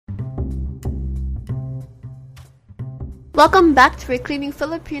Welcome back to Reclaiming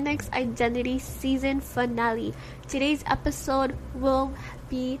Filipinx Identity Season Finale. Today's episode will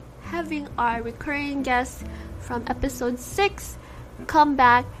be having our recurring guest from episode 6 come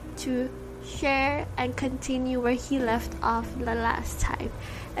back to share and continue where he left off the last time,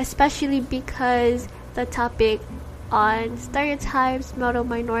 especially because the topic on stereotypes, model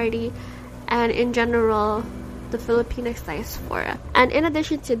minority, and in general the Filipinx diaspora. And in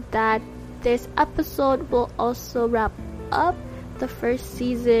addition to that, this episode will also wrap up the first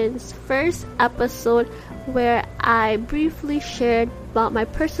season's first episode, where I briefly shared about my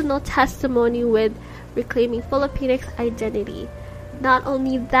personal testimony with reclaiming Filipinx identity. Not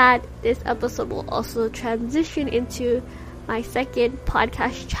only that, this episode will also transition into my second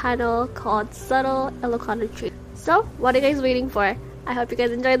podcast channel called Subtle Ilocano Truth. So, what are you guys waiting for? I hope you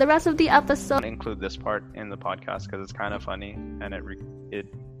guys enjoy the rest of the episode. Include this part in the podcast because it's kind of funny and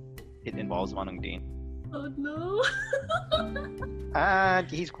it involves Manong Dean. Oh no.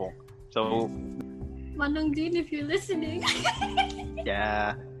 He's cool. So Manong Dean, if you're listening.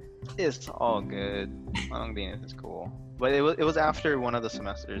 Yeah, it's all good. Manong Dean is cool. But it was after one of the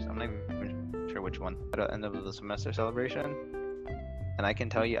semesters. I'm not even sure which one. At the end of the semester celebration. And I can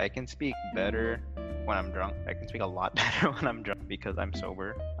tell you, I can speak better when I'm drunk. I can speak a lot better when I'm drunk because I'm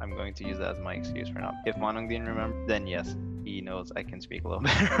sober. I'm going to use that as my excuse for now. If Manong Dean remembers, then yes, he knows I can speak a little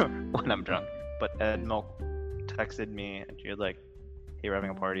better when I'm drunk. But Ed Milk texted me and she was like, hey, we're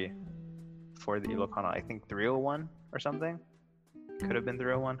having a party for the Ilocano, I think 301 or something. Could have been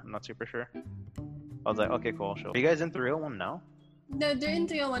 301, I'm not super sure. I was like, okay, cool. Are you guys in 301 now? They're in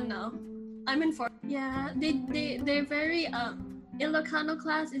 301 now. I'm in 4. Yeah, they're very Ilocano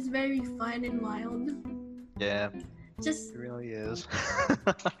class is very fun and wild. Yeah. Just it really is.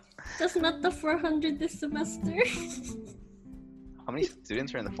 just not the 400 this semester. How many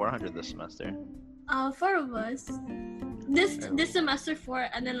students are in the 400 this semester? 4 of us. This semester 4,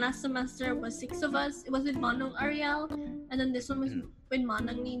 and then last semester was 6 of us. It was with Manong Ariel, and then this one was with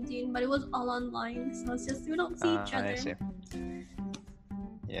Manong Nindin, but it was all online, so it's just we don't see each other. I see.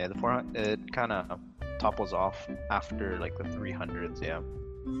 Yeah, the 400 it kind of topples off after like the 300s. Yeah.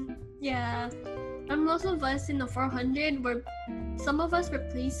 Yeah, and most of us in the 400 were, some of us were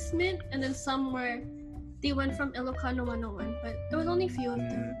placement, and then some were. They went from Ilocano 101, but there was only a few of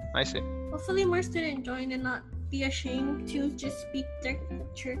them. I see. Hopefully more students join and not be ashamed to just speak their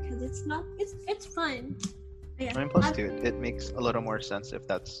culture, because it's fun. Yeah. And plus too, it makes a little more sense if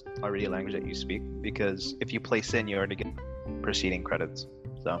that's already a language that you speak, because if you place in, you already get preceding credits.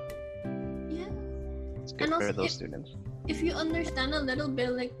 So yeah, it's good for those students. If you understand a little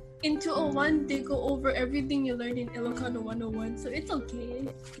bit, like in 201, they go over everything you learned in Ilocano 101, so it's okay.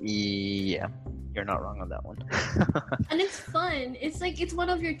 Yeah. You're not wrong on that one. And it's fun. It's like it's one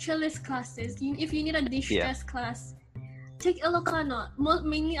of your chillest classes. If you need a de-stress class, take Ilocano.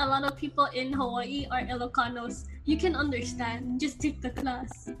 Mainly a lot of people in Hawaii are Ilocanos. You can understand. Just take the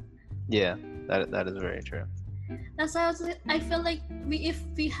class. Yeah, that is very true. That's why I feel like we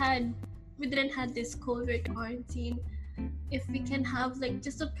didn't have this COVID quarantine, if we can have like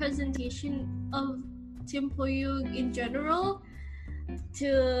just a presentation of Timpuyug in general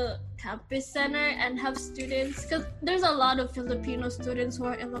to campus center and have students, because there's a lot of Filipino students who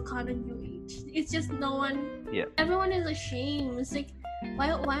are Ilocano UH. It's just no one. Yeah. Everyone is ashamed. It's like,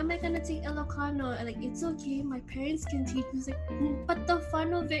 why am I gonna take Ilocano? And like, it's okay. My parents can teach. It's like, but the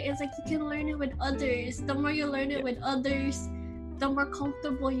fun of it is like you can learn it with others. The more you learn it with others, the more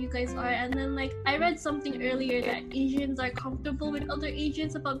comfortable you guys are. And then like I read something earlier that Asians are comfortable with other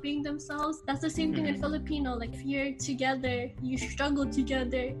Asians about being themselves. That's the same thing in Filipino. Like if you're together, you struggle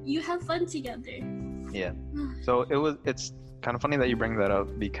together, you have fun together. Yeah. So it's kind of funny that you bring that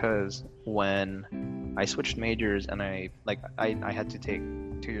up, because when I switched majors and I had to take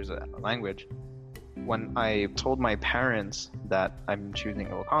 2 years of language, when I told my parents that I'm choosing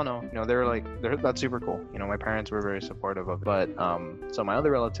Ilocano, they were like, that's super cool. My parents were very supportive of it. But so my other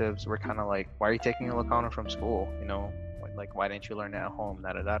relatives were kind of like, why are you taking Ilocano from school? Like, why didn't you learn it at home?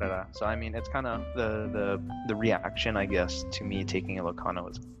 Da da da da. So I mean, it's kind of the reaction, I guess, to me taking Ilocano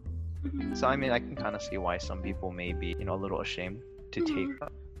is. So I mean, I can kind of see why some people may be, a little ashamed to take.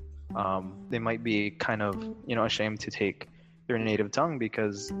 They might be kind of, ashamed to take their native tongue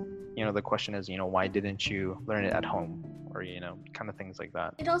because, the question is, why didn't you learn it at home, or kind of things like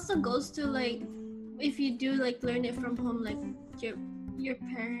that. It also goes to like, if you do like learn it from home, like your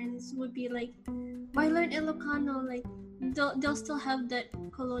parents would be like, why learn Ilocano? Like they'll still have that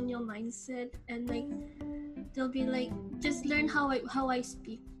colonial mindset, and like they'll be like, just learn how I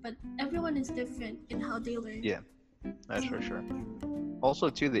speak. But everyone is different in how they learn. Yeah, that's for sure. Also,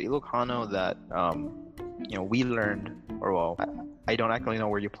 too, the Ilocano that we learned, or well, I don't actually know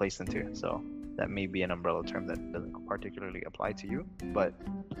where you placed into, so that may be an umbrella term that doesn't particularly apply to you. But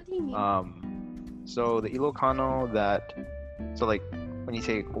What do you mean? so the Ilocano so like when you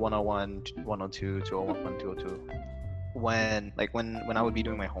take 101, 102, 201, 202, when I would be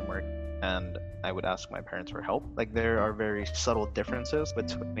doing my homework and I would ask my parents for help, like there are very subtle differences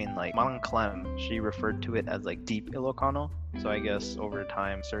between like Malang Clem, she referred to it as like deep Ilocano. So I guess over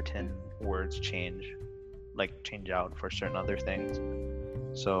time certain words change out for certain other things.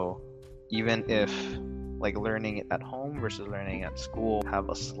 So even if like learning it at home versus learning at school have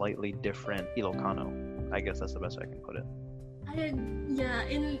a slightly different Ilocano, I guess that's the best I can put it. Yeah,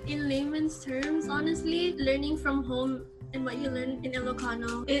 in layman's terms, honestly, learning from home and what you learn in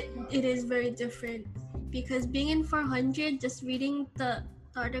Ilocano, it is very different. Because being in 400, just reading the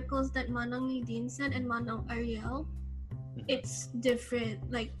articles that Manang Nadine said and Manang Ariel, it's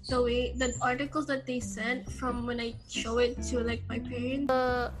different. Like the articles that they sent from when I show it to like my parents,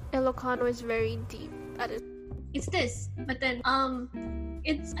 the Ilocano is very deep. It's this, but then I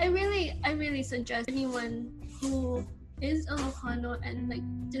really suggest anyone who is Ilocano and like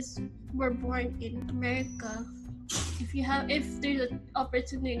just were born in America, if there's an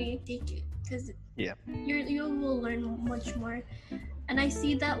opportunity, take it, because you will learn much more. And I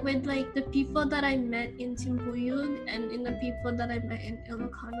see that with like the people that I met in Timbuyog and in the people that I met in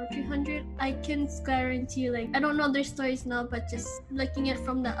Ilocano 300, I can guarantee, like, I don't know their stories now, but just looking at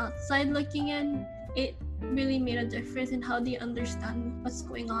from the outside looking in, it really made a difference in how they understand what's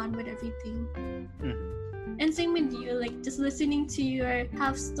going on with everything. And same with you, like just listening to your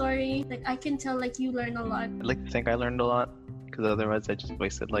half story, like I can tell like you learn a lot. I'd like to think I learned a lot, because otherwise I just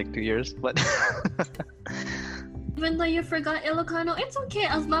wasted like 2 years. But even though you forgot Ilocano, it's okay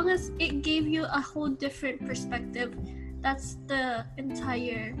as long as it gave you a whole different perspective. That's the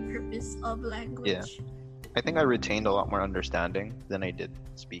entire purpose of language. Yeah. I think I retained a lot more understanding than I did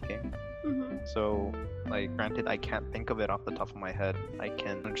speaking. So, like, granted, I can't think of it off the top of my head. I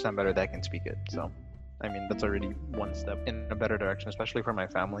can understand better that I can speak it. So, I mean, that's already one step in a better direction, especially for my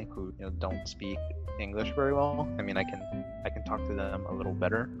family who don't speak English very well. I mean, I can talk to them a little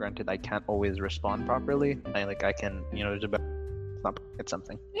better. Granted, I can't always respond properly. I can, there's a better. It's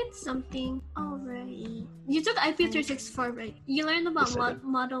something. It's something. Alright. You took IP364, right? You learned about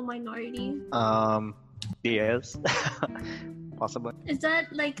model minority. Yes. Possibly. Is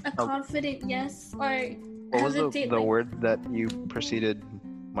that like a confident yes, or what was the word that you preceded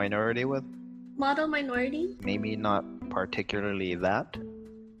minority with? Model minority? Maybe not particularly that,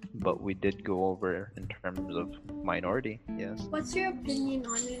 but we did go over in terms of minority, yes. What's your opinion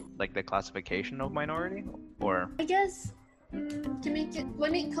on it? Like the classification of minority? Or I guess to make it,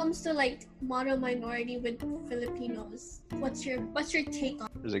 when it comes to like model minority with Filipinos, what's your take on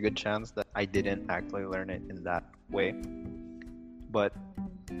it? There's a good chance that I didn't actually learn it in that way. But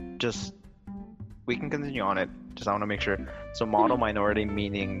just we can continue on it. Just I want to make sure. So model minority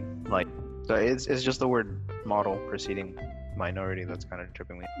meaning like, so it's just the word model preceding minority that's kind of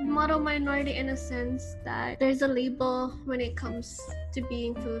tripping me. Model minority in a sense that there's a label when it comes to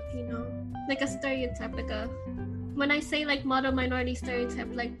being Filipino, like a stereotype, like a, when I say like model minority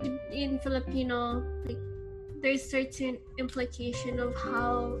stereotype, like in Filipino, like there's certain implication of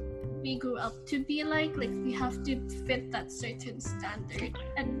how we grew up to be like we have to fit that certain standard.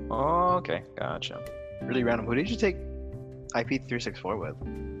 And oh, okay, gotcha. Really random. Who did you take IP364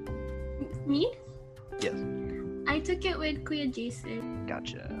 with? Me? Yes. I took it with Kuya Jason.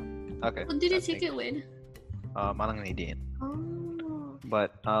 Gotcha. Okay. What did you take it with? Manang Nadine. Oh.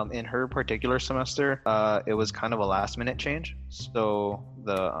 But in her particular semester, it was kind of a last minute change. So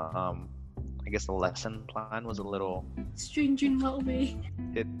the I guess the lesson plan was a little strange in what way?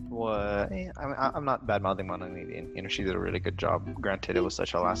 It was. I'm not bad mouthing Manang Nadine. She did a really good job. Granted, it was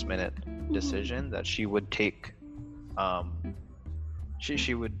such a last minute decision that she would take.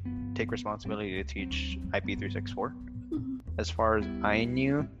 She would take responsibility to teach IP364. As far as I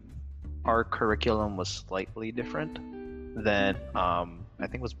knew, our curriculum was slightly different than I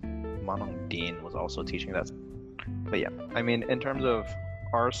think it was Manang Dean was also teaching that. But yeah, I mean, in terms of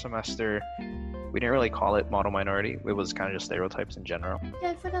our semester, we didn't really call it model minority. It was kind of just stereotypes in general.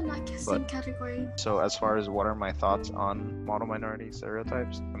 Yeah, I forgot not guessing category. So as far as what are my thoughts on model minority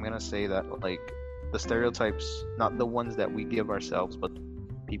stereotypes, I'm gonna say that like the stereotypes, not the ones that we give ourselves, but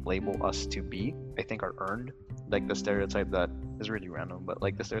people label us to be, I think are earned. Like the stereotype that is really random, but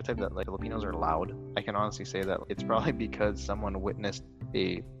like the stereotype that like Filipinos are loud. I can honestly say that it's probably because someone witnessed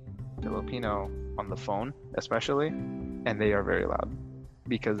a Filipino on the phone, especially, and they are very loud.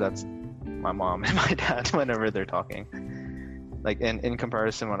 Because that's my mom and my dad whenever they're talking. Like in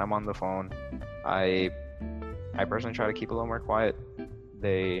comparison, when I'm on the phone, I I personally try to keep a little more quiet.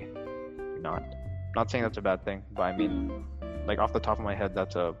 They do not. Not saying that's a bad thing, but I mean, like off the top of my head,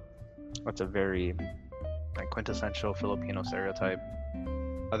 that's a very like quintessential Filipino stereotype.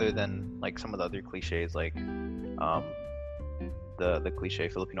 Other than like some of the other cliches, like the cliche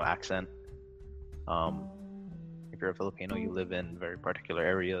Filipino accent. If you're a Filipino, you live in very particular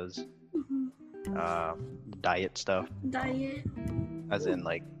areas. Diet stuff. Diet. As in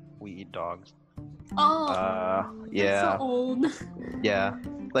like we eat dogs. Oh. Yeah. That's so old. Yeah.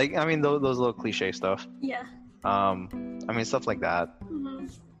 Like I mean those little cliche stuff. Yeah. I mean stuff like that. Mm-hmm.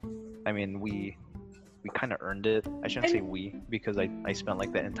 I mean we kind of earned it. I shouldn't say we because I spent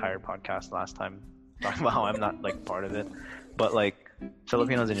like the entire podcast last time talking about how I'm not like part of it. But like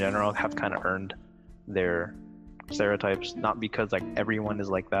Filipinos in general have kind of earned their stereotypes, not because like everyone is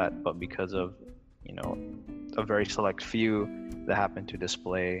like that, but because of, you know, a very select few that happen to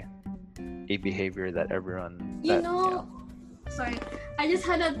display a behavior that everyone sorry, I just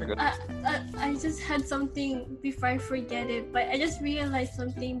had I just had something before I forget it, but I just realized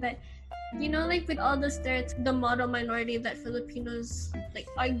something that, you know, like with all the stereotypes, the model minority that Filipinos like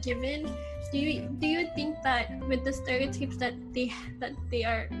are given, do you think that with the stereotypes that they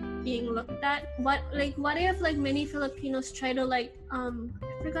are being looked at, what if like many Filipinos try to like I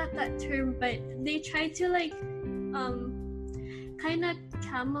forgot that term, but they try to like kind of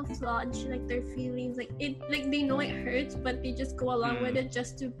camouflage like their feelings, like it, like they know it hurts, but they just go along with it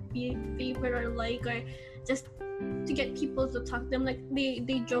just to be favored or like, or just to get people to talk to them, like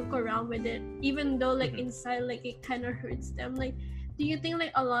they joke around with it even though like inside like it kind of hurts them. Like, do you think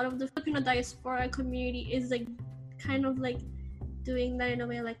like a lot of the Filipino diaspora community is like kind of like doing that in a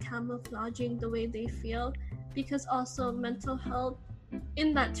way, like camouflaging the way they feel? Because also mental health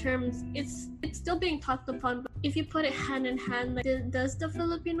in that terms, it's still being talked upon, but if you put it hand in hand, like does the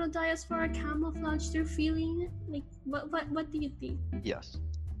Filipino diaspora camouflage their feeling? Like what do you think? Yes,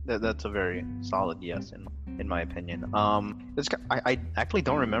 that's a very solid yes in my opinion. I actually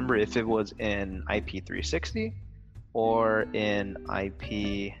don't remember if it was in IP 360 or in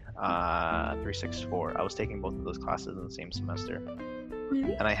IP 364. I was taking both of those classes in the same semester.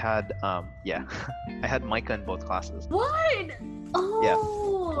 Really? And I had I had Micah in both classes. What?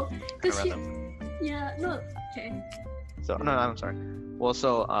 Oh, because okay. So no, I'm sorry. Well,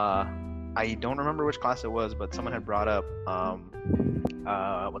 so I don't remember which class it was, but someone had brought up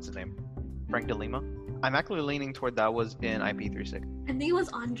what's his name, Frank De Lima. I'm actually leaning toward that was in IP 360. I think it was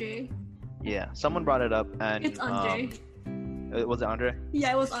Andre. Yeah, someone brought it up, and It's Andre. Was it Andre?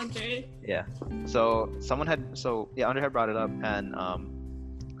 Yeah, it was Andre. Yeah. So Andre had brought it up, and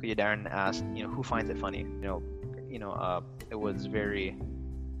Kuya Darren asked, you know, who finds it funny? It was very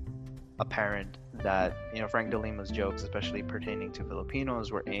apparent that, you know, Frank De Lima's jokes, especially pertaining to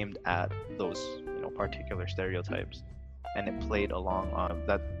Filipinos, were aimed at those, you know, particular stereotypes, and it played along on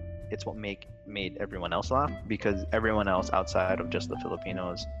that. It's what made everyone else laugh, because everyone else outside of just the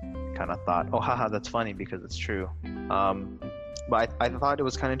Filipinos kind of thought, oh, haha, that's funny because it's true. But I thought it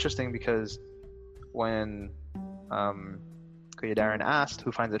was kind of interesting because when Kuya Darren asked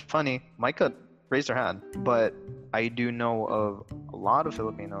who finds it funny, Micah raised her hand. But I do know of a lot of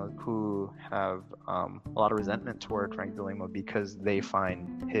Filipinos who have a lot of resentment toward Frank De Lima because they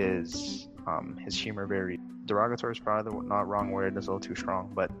find his humor very derogatory. Is probably not wrong word, it's a little too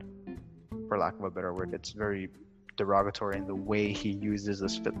strong, but for lack of a better word, it's very derogatory in the way he uses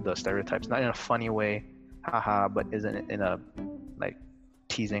the stereotypes, not in a funny way, haha, but isn't in a like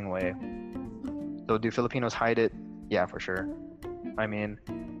teasing way. So do Filipinos hide it? Yeah, for sure. I mean,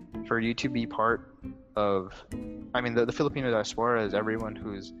 for you to be part of, the Filipino diaspora is everyone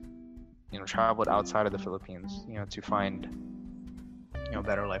who's, you know, traveled outside of the Philippines, you know, to find, you know,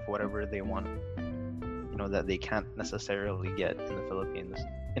 better life, whatever they want, you know, that they can't necessarily get in the Philippines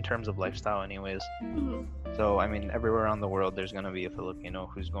in terms of lifestyle anyways. So I mean, everywhere around the world there's going to be a Filipino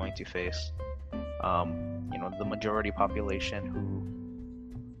who's going to face you know, the majority population who,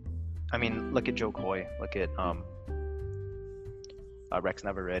 I mean, look at Joe Coy, look at Rex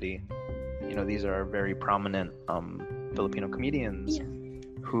Navarrete. You know, these are very prominent Filipino comedians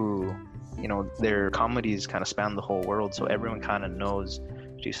who, you know, their comedies kind of span the whole world, so everyone kind of knows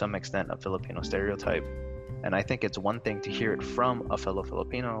to some extent a Filipino stereotype. And I think it's one thing to hear it from a fellow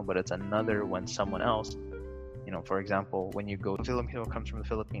Filipino, but it's another when someone else, you know, for example, when you go, a Filipino comes from the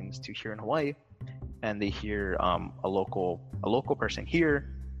Philippines to here in Hawaii, and they hear a local person here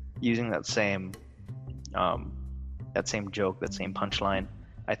using that same joke, that same punchline.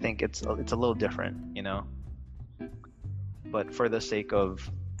 I think it's a little different, you know. But for the sake of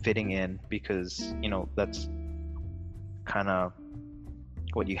fitting in, because, you know, that's kind of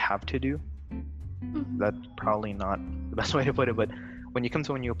what you have to do, Mhm. That's probably not the best way to put it, but when you come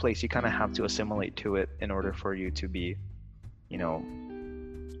to a new place, you kind of have to assimilate to it in order for you to be, you know,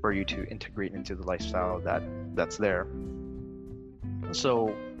 for you to integrate into the lifestyle that's there.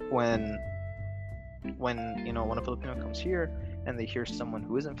 So when when a Filipino comes here and they hear someone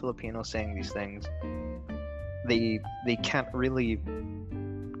who isn't Filipino saying these things, they can't really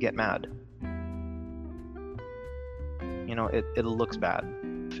get mad. It looks bad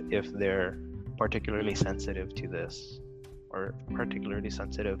if they're particularly sensitive to this, or particularly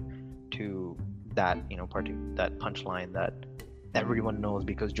sensitive to that that punchline that everyone knows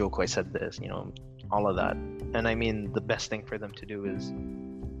because Joe Coy said this, all of that. And I mean, the best thing for them to do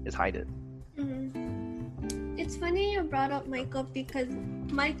is hide it. Mhm. It's funny you brought up Micah, because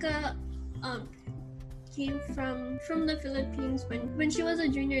Micah came from the Philippines when she was a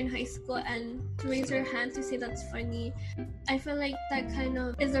junior in high school, and to raise her hand to say that's funny, I feel like that kind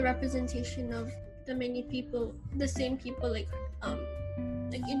of is a representation of the many people, the same people like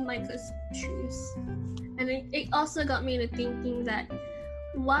in Micah's shoes. And it also got me to thinking that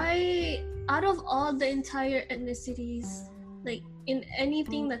why, out of all the entire ethnicities, like in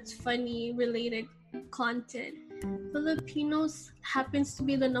anything that's funny related content, Filipinos happens to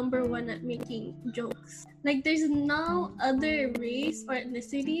be the number one at making jokes. Like there's no other race or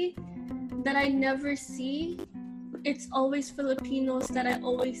ethnicity that I never see. It's always Filipinos that I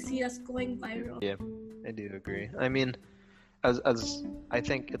always see that's going viral. Yeah, I do agree. I mean, as I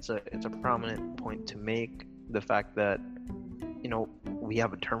think it's a prominent point to make, the fact that we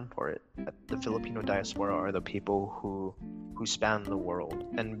have a term for it. The Filipino diaspora are the people who span the world,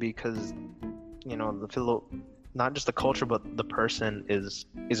 and because not just the culture but the person is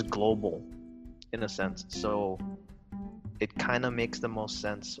global in a sense. So it kind of makes the most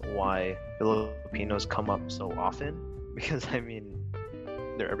sense why Filipinos come up so often, because I mean,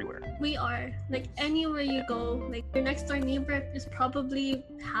 they're everywhere. We are, like, anywhere you go, like your next door neighbor is probably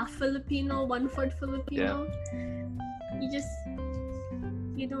half Filipino, 1/4 Filipino.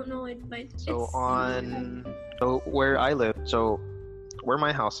 You don't know it, but so where I live, so where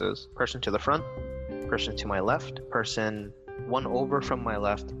my house is, person to the front, person to my left, person one over from my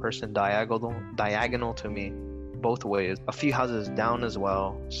left, person diagonal to me both ways, a few houses down as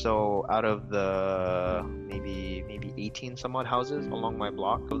well. So out of the maybe 18 some odd houses along my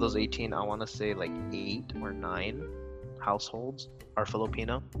block, of those 18, I want to say like 8 or 9 households are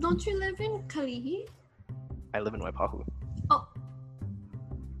Filipino. Don't you live in Kalihi? I live in Waipahu.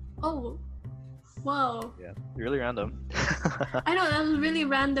 Oh, wow. Yeah, really random. I know, that was really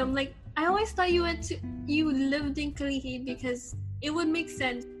random. Like, I always thought you lived in Kalihi because it would make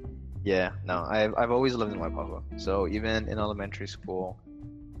sense. Yeah, no, I've always lived in Waipahu. So even in elementary school,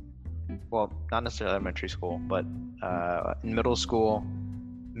 well, not necessarily elementary school, but in middle school,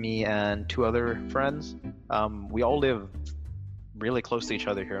 me and 2 other friends, we all live really close to each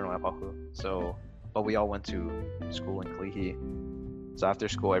other here in Waipahu. So, but we all went to school in Kalihi. So after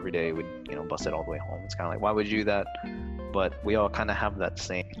school every day, we'd bus it all the way home. It's kind of like, why would you do that? But we all kind of have that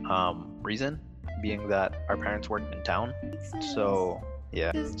same reason, being that our parents worked in town. So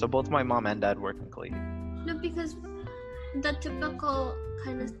yeah, so both my mom and dad work in Kalihi. No, because the typical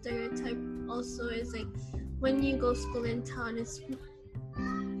kind of stereotype also is like, when you go school in town, it's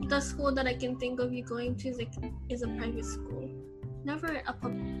the school that I can think of you going to is a private school, never a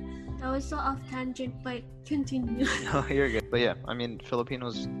public. That was so off tangent, but continue. No, you're good. But yeah, I mean,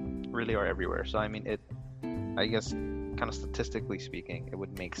 Filipinos really are everywhere. So I mean, I guess, kind of statistically speaking, it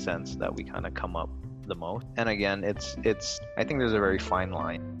would make sense that we kind of come up the most. And again, it's I think there's a very fine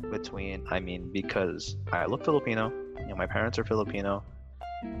line between, I mean, because I look Filipino, my parents are Filipino,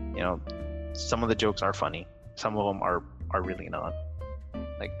 some of the jokes are funny, some of them are really not.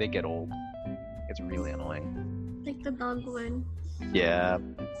 Like, they get old. It's really annoying. Like the dog one. Yeah,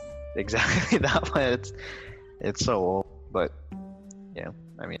 exactly that one. It's so old, but yeah,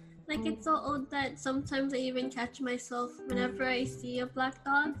 I mean, like, it's so old that sometimes I even catch myself whenever I see a black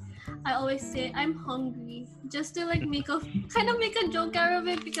dog. I always say I'm hungry, just to like make a joke out of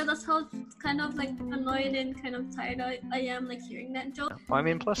it, because that's how kind of like annoyed and kind of tired I am, like, hearing that joke. well, I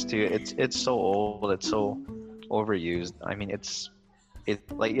mean, plus too, it's so old, it's so overused. I mean, it's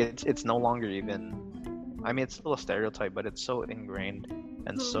no longer even, I mean, it's still a stereotype, but it's so ingrained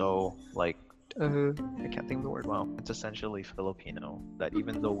and so like, I can't think of the word. Wow, it's essentially Filipino, that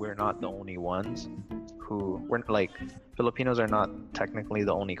even though we're not the only ones we're like, Filipinos are not technically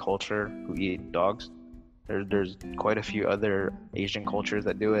the only culture who eat dogs. There's quite a few other Asian cultures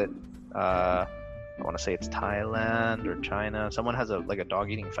that do it. I want to say it's Thailand or China. Someone has a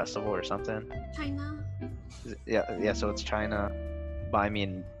dog eating festival or something. China. Yeah, so it's China. But I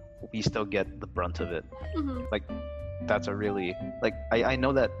mean, we still get the brunt of it. Mm-hmm. Like, that's a really, like, I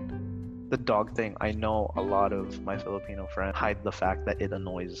know that the dog thing, I know a lot of my Filipino friends hide the fact that it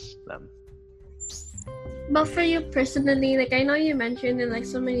annoys them. But for you personally, like I know you mentioned it like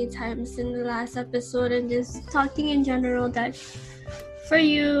so many times in the last episode and just talking in general that for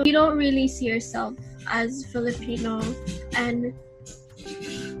you, you don't really see yourself as Filipino and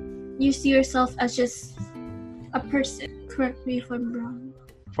you see yourself as just a person. Correct me if I'm wrong.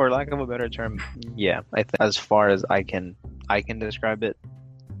 For lack of a better term, yeah. I think as far as I can describe it,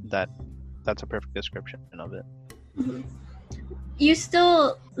 that's a perfect description of it. Mm-hmm. You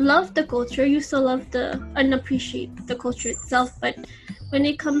still love the culture, you still love and appreciate the culture itself, but when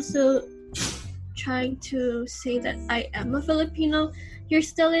it comes to trying to say that I am a Filipino, you're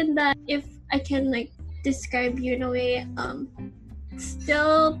still in that, if I can like describe you in a way,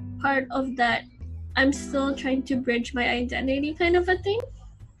 still part of that I'm still trying to bridge my identity kind of a thing.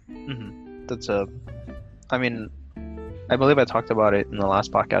 Mm-hmm. I mean, I believe I talked about it in the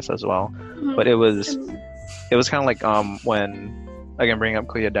last podcast as well, Mm-hmm. but it was kind of like when, again, bringing up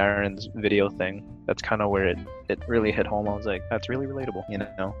Kuya Darren's video thing, that's kind of where it really hit home. I was like, that's really relatable, you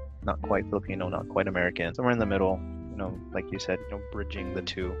know, not quite Filipino, not quite American, somewhere in the middle, you know, like you said, you know, bridging the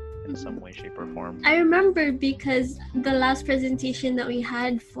two in some way, shape, or form. I remember because the last presentation that we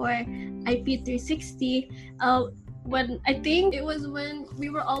had for IP360, when I think it was when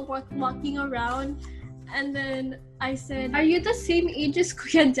we were all walking around, and then I said, "Are you the same age as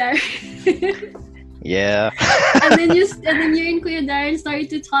Kuya Darren?" Yeah. and then you and Kuya Darren started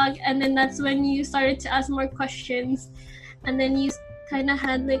to talk, and then that's when you started to ask more questions, and then you kind of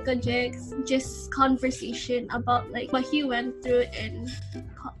had like a just conversation about like what he went through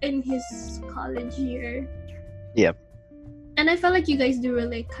in his college year. Yeah. And I felt like you guys do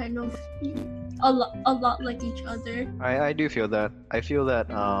relate kind of a lot like each other. I do feel that. I feel that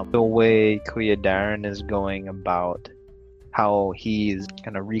the way Kuya Darren is going about how he's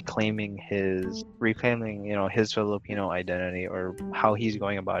kind of reclaiming you know, his Filipino identity, or how he's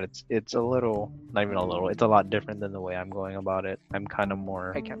going about it, it's a little, not even a little, it's a lot different than the way I'm going about it. I'm kind of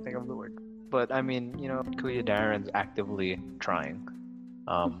more, I can't think of the word, but I mean, you know, Kuya Darren's actively trying.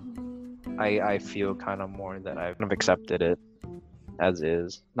 I feel kind of more that I've kind of accepted it as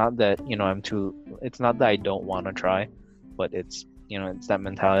is. Not that, you know, it's not that I don't want to try, but it's, you know, it's that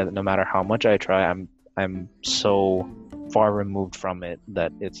mentality that no matter how much I try, I'm so far removed from it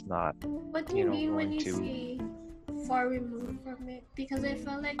that it's not. What do you mean when you say far removed from it? Because I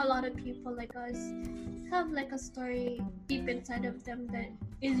feel like a lot of people like us have like a story deep inside of them that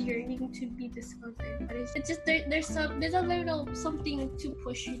is yearning to be discovered, but it's just there's a little something to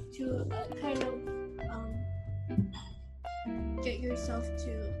push you to kind of get yourself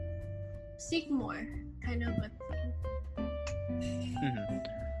to seek more, kind of a thing.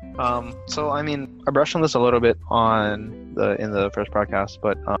 Mm-hmm. So I mean, I brushed on this a little bit in the first podcast,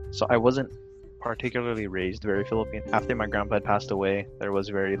 but so I wasn't particularly raised very Filipino. After my grandpa had passed away, there was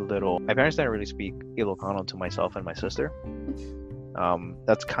very little. My parents didn't really speak Ilocano to myself and my sister.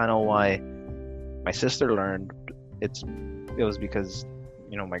 That's kind of why my sister learned. It was because,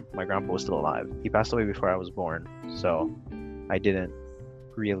 you know, my grandpa was still alive. He passed away before I was born, so I didn't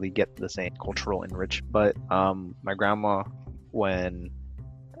really get the same cultural enrich. But my grandma, when,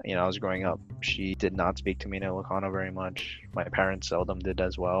 you know, I was growing up, she did not speak to me in Ilocano very much. My parents seldom did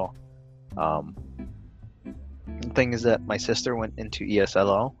as well. The thing is that my sister went into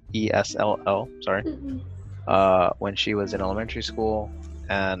ESLL, when she was in elementary school,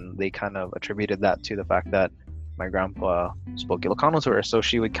 and they kind of attributed that to the fact that my grandpa spoke Ilocano to her, so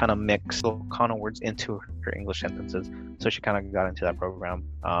she would kind of mix Ilocano words into her English sentences. So she kind of got into that program.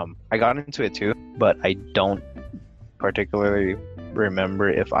 I got into it too, but I don't particularly remember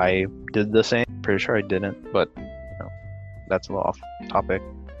if I did the same. Pretty sure I didn't, but you know, that's a little off topic.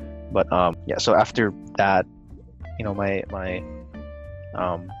 But yeah, so after that, you know, my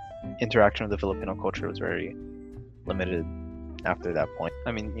interaction with the Filipino culture was very limited after that point.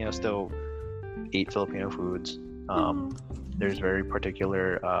 I mean, you know, still ate Filipino foods. There's very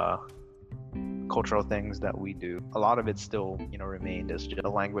particular cultural things that we do. A lot of it still, you know, remained as just a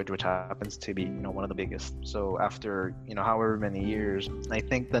language, which happens to be, you know, one of the biggest. So after, you know, however many years, I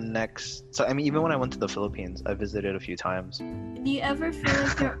think so I mean, even when I went to the Philippines, I visited a few times. Do you ever feel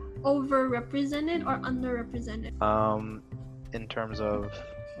like you're overrepresented or underrepresented? In terms of,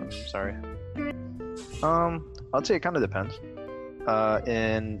 I'm sorry. I'd say it kind of depends.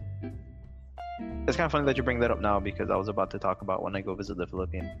 It's kind of funny that you bring that up now, because I was about to talk about when I go visit the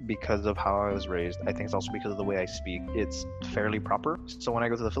Philippines. Because of how I was raised, I think it's also because of the way I speak, it's fairly proper. So when I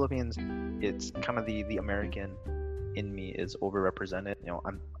go to the Philippines, it's kind of the American in me is overrepresented. You know,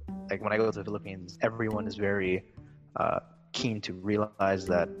 like when I go to the Philippines, everyone is very keen to realize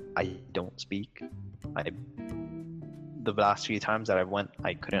that I don't speak. The last few times that I went,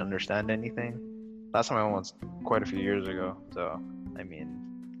 I couldn't understand anything. Last time I went was quite a few years ago. So, I mean,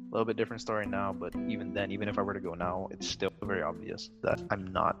 a little bit different story now, but even then, even if I were to go now, it's still very obvious that I'm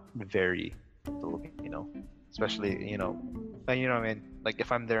not very Filipino. Especially, you know what I mean? Like,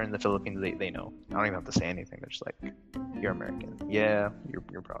 if I'm there in the Philippines, they know. I don't even have to say anything. They're just like, you're American. Yeah,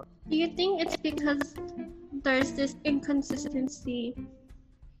 you're proud. Do you think it's because there's this inconsistency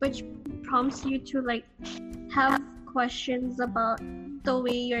which prompts you to like have questions about the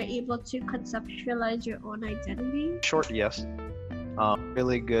way you're able to conceptualize your own identity? Short, yes.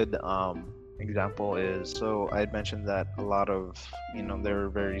 Really good example is, so I had mentioned that a lot of, there are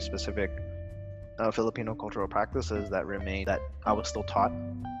very specific Filipino cultural practices that remain that I was still taught.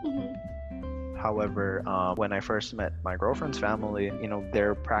 Mm-hmm. However, when I first met my girlfriend's family,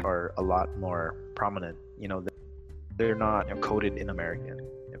 their practices are a lot more prominent. They're not coded in American,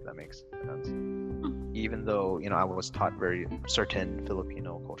 if that makes sense. Even though, I was taught very certain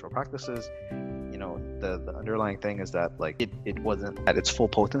Filipino cultural practices, the underlying thing is that like it wasn't at its full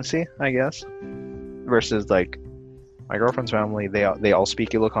potency, I guess. Versus like my girlfriend's family, they all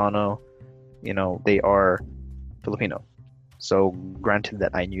speak Ilocano, they are Filipino. So granted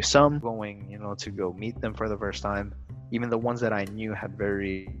that I knew some going, to go meet them for the first time, even the ones that I knew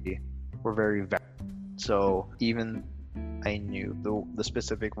were very varied. So even I knew the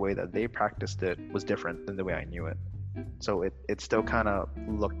specific way that they practiced it was different than the way I knew it. So it still kind of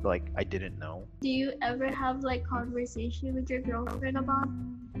looked like I didn't know. Do you ever have like conversation with your girlfriend about?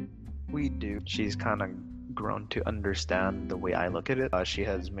 We do. She's kind of grown to understand the way I look at it. She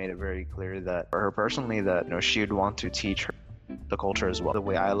has made it very clear that for her personally that she'd want to teach her the culture as well. The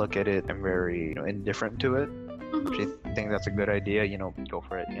way I look at it, I'm very indifferent to it. Mm-hmm. She thinks that's a good idea. Go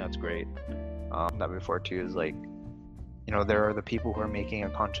for it. It's great. That before too is like, there are the people who are making a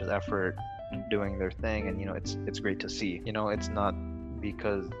conscious effort doing their thing, and it's great to see. It's not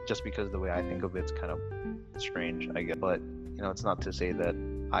just because the way I think of it's kind of strange, I guess, but it's not to say that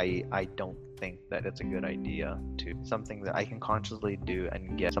I don't think that it's a good idea to something that I can consciously do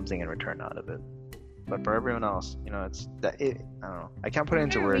and get something in return out of it. But for everyone else, it's that I don't know. I can't put it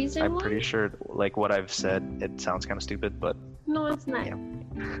into words. I'm pretty sure like what I've said, it sounds kind of stupid, but no, it's not. Yeah.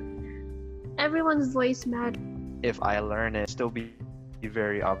 Everyone's voice matters. If I learn it, still be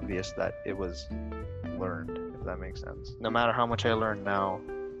very obvious that it was learned, if that makes sense. No matter how much I learn now,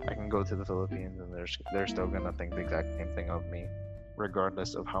 I can go to the Philippines and they're still gonna think the exact same thing of me,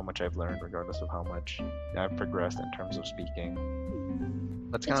 regardless of how much I've learned, regardless of how much I've progressed in terms of speaking.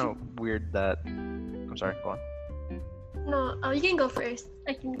 That's kind of weird that... I'm sorry, go on. No, you can go first.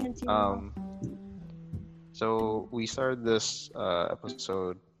 I can continue. So we started this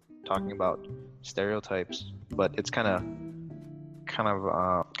episode talking about stereotypes, but it's kind of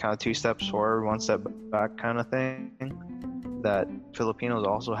 2 steps forward, 1 step back kind of thing. That Filipinos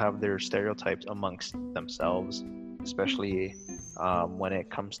also have their stereotypes amongst themselves, especially when it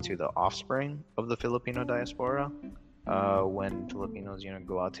comes to the offspring of the Filipino diaspora. When Filipinos,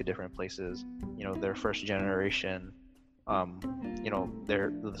 go out to different places, their first generation,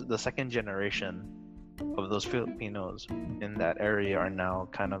 the second generation of those Filipinos in that area are now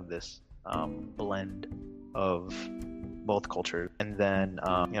kind of this blend of both cultures. And then,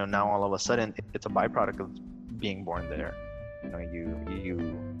 now all of a sudden, it's a byproduct of being born there. You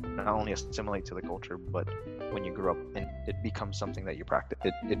not only assimilate to the culture, but when you grow up and it becomes something that you practice,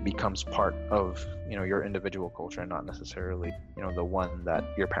 it becomes part of your individual culture and not necessarily the one that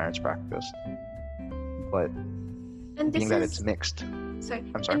your parents practiced. But being that it's mixed. Sorry.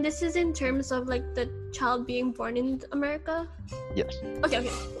 I'm sorry. And this is in terms of like the child being born in America? Yes. Okay.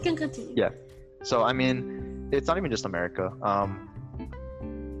 You can continue. Yeah. So I mean, it's not even just America.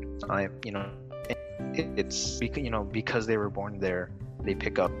 It's because they were born there, they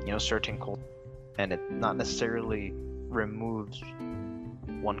pick up certain culture, and it not necessarily removes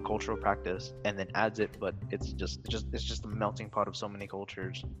one cultural practice and then adds it, but it's just a melting pot of so many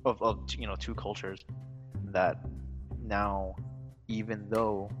cultures of 2 cultures that now, even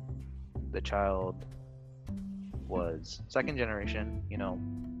though the child was second generation,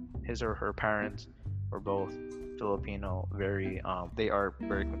 his or her parents were both Filipino, they are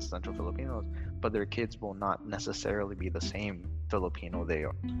very quintessential Filipinos, but their kids will not necessarily be the same Filipino they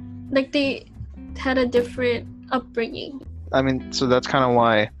are. Like they had a different upbringing. I mean, so that's kind of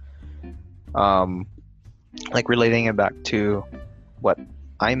why, like relating it back to what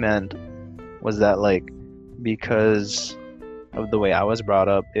I meant was that like, because of the way I was brought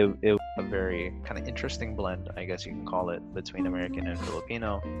up, it a very kind of interesting blend, I guess you can call it, between American and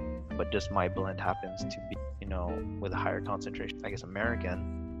Filipino. But just my blend happens to be, with a higher concentration, I guess, American.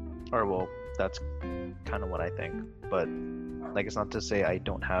 Or, well, that's kind of what I think. But, like, it's not to say I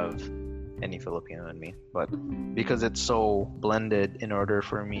don't have any Filipino in me, but because it's so blended, in order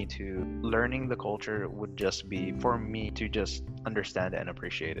for me to learning the culture would just be for me to just understand and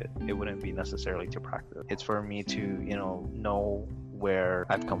appreciate it. It wouldn't be necessarily to practice. It's for me to know where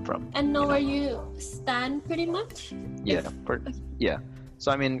I've come from and know where you stand, pretty much. Yeah.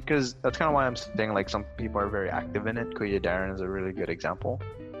 So I mean, because that's kind of why I'm saying, like, some people are very active in it. Kuya Darren is a really good example.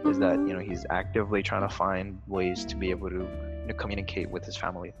 Is that he's actively trying to find ways to be able to communicate with his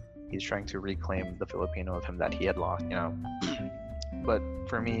family. He's trying to reclaim the Filipino of him that he had lost, But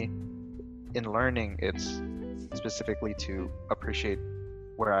for me, in learning, it's specifically to appreciate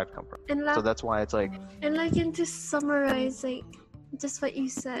where I've come from. So that's why it's like... And to summarize, just what you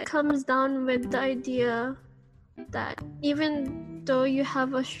said, comes down with the idea that even though you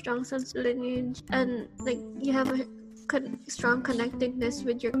have a strong sense of lineage and, you have a strong connectedness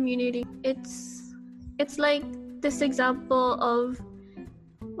with your community, it's like this example of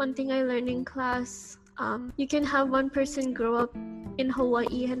one thing I learned in class. You can have one person grow up in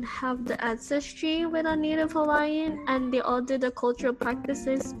Hawaii and have the ancestry with a native Hawaiian, and they all do the cultural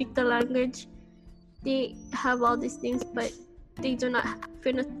practices, speak the language, they have all these things, but they do not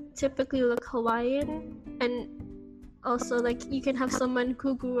phenotypically look Hawaiian. And also, you can have someone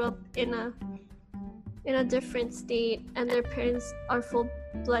who grew up in a different state and their parents are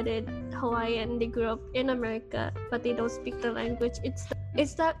full-blooded Hawaiian, they grew up in America but they don't speak the language.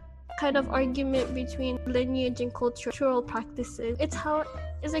 It's that kind of argument between lineage and cultural practices. It's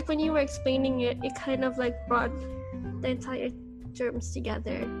like when you were explaining it kind of brought the entire terms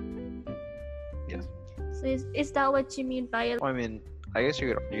together. Yes. So is that what you mean by it? Well, I mean, I guess you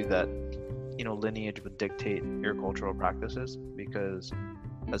could argue that lineage would dictate your cultural practices, because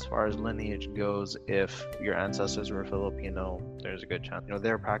as far as lineage goes, if your ancestors were Filipino, there's a good chance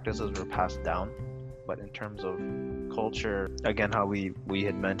their practices were passed down. But in terms of culture, again, how we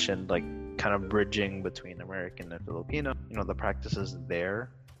had mentioned, kind of bridging between American and Filipino, the practices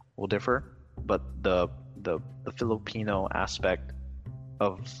there will differ, but the Filipino aspect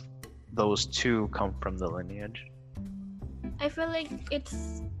of those two come from the lineage. I feel like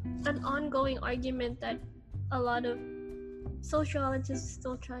it's an ongoing argument that a lot of sociologists are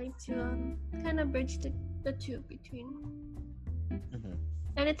still trying to kind of bridge the two between.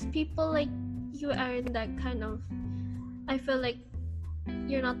 And it's people like you, Aaron, that kind of, I feel like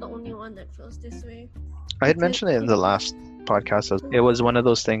you're not the only one that feels this way. I had mentioned it in the last podcast. It was one of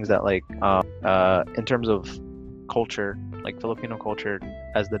those things that in terms of culture, Filipino culture,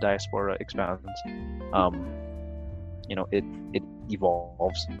 as the diaspora expands, it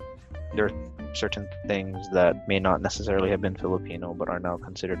evolves. There are certain things that may not necessarily have been Filipino but are now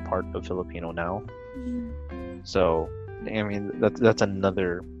considered part of Filipino now. So, I mean, that's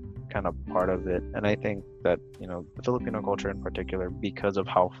another kind of part of it. And I think that, the Filipino culture in particular, because of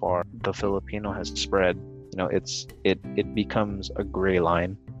how far the Filipino has spread, it becomes a gray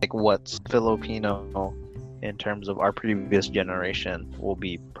line. What's Filipino in terms of our previous generation will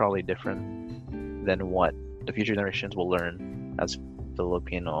be probably different than what the future generations will learn as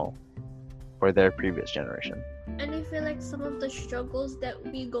Filipino for their previous generation. And I feel like some of the struggles that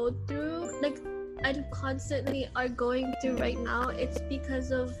we go through, and constantly are going through right now, it's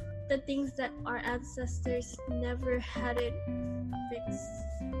because of the things that our ancestors never had it fixed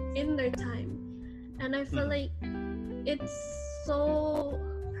in their time. And I feel like it's so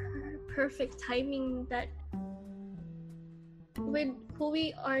perfect timing that with who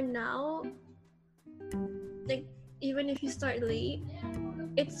we are now, even if you start late,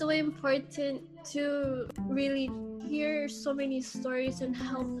 it's so important to really hear so many stories and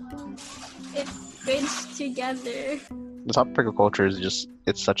help it bridge together. The topic of culture is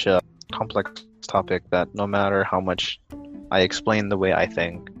it's such a complex topic that no matter how much I explain the way I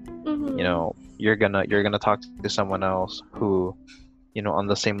think, you're gonna talk to someone else who, on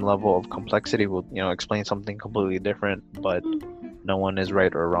the same level of complexity will, explain something completely different, but no one is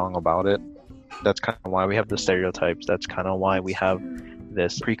right or wrong about it. That's kind of why we have the stereotypes. That's kind of why we have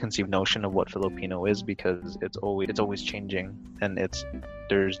this preconceived notion of what Filipino is, because it's always changing, and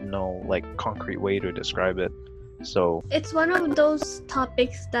there's no concrete way to describe it. So it's one of those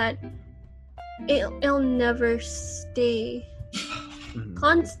topics that it'll never stay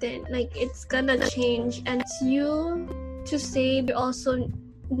constant. It's gonna change, and you to say you also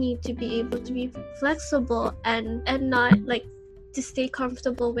need to be able to be flexible and not to stay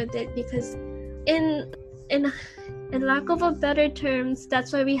comfortable with it, because in In lack of a better terms,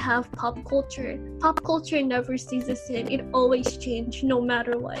 that's why we have pop culture. Pop culture never stays the same. It always changes no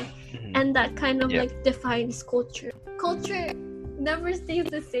matter what. Mhm. And that kind of Yeah. like defines culture. Culture never stays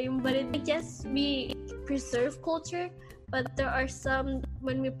the same, but I guess we preserve culture, but there are some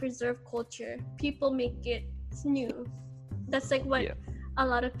when we preserve culture, people make it new. That's like what Yeah. a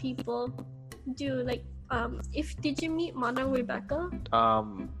lot of people do. Like if did you meet Monang Rebecca?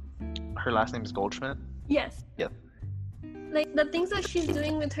 Her last name is Goldschmidt. Yes. Yeah. Like the things that she's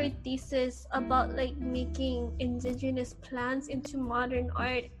doing with her thesis about like making indigenous plants into modern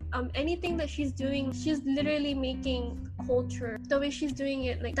art, anything that she's doing, she's literally making culture. The way she's doing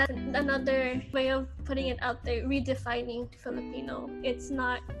it, like that's another way of putting it out there, redefining Filipino. It's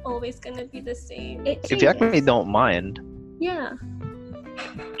not always gonna be the same. It If you actually changes. don't mind, Yeah,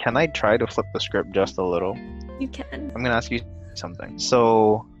 can I try to flip the script just a little? you can. I'm gonna ask you something.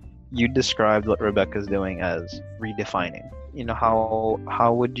 So you described what Rebecca's doing as redefining. You know,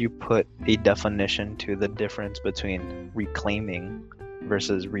 how would you put a definition to the difference between reclaiming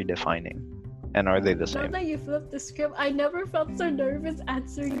versus redefining? And are they the Now same? that you flipped the script, I never felt so nervous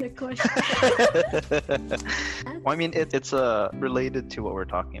answering the question. Well, I mean, it's related to what we're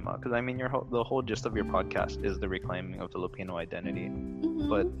talking about, because I mean, the whole gist of your podcast is the reclaiming of Filipino identity. Mhm.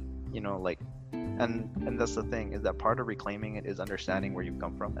 But you know, like, and that's the thing, is that part of reclaiming it is understanding where you've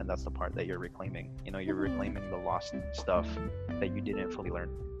come from, and that's the part that you're reclaiming. You know, you're Mhm. reclaiming the lost stuff that you didn't fully learn.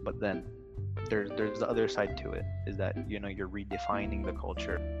 But then there's the other side to it, is that, you know, you're redefining the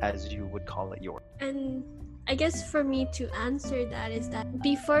culture as you would call it yours. And I guess for me to answer that is that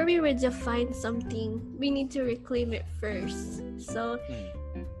before we redefine something, we need to reclaim it first. So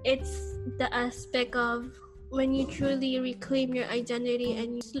it's the aspect of when you truly reclaim your identity,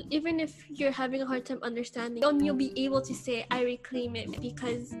 and even if you're having a hard time understanding, you'll be able to say, I reclaim it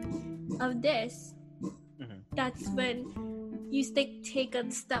because of this. Mhm. That's when you take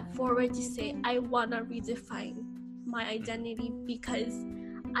a step forward to say, I want to redefine my identity because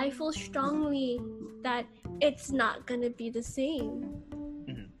I feel strongly that it's not going to be the same.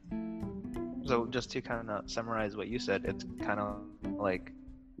 So just to kind of summarize what you said, it's kind of like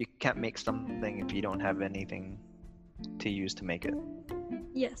you can't make something if you don't have anything to use to make it.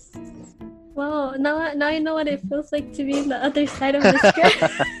 Yes. Wow, now I know what it feels like to be on the other side of the script.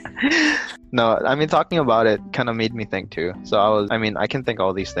 No, I mean, talking about it kind of made me think too. So I mean, I can think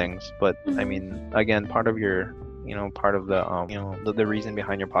all these things, but I Mhm. mean, again, part of your, you know, part of the, you know, the reason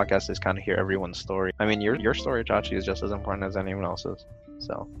behind your podcast is kind of hear everyone's story. I mean, your story, Chachi, is just as important as anyone else's.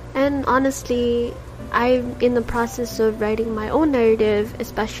 So, And honestly, I'm in the process of writing my own narrative,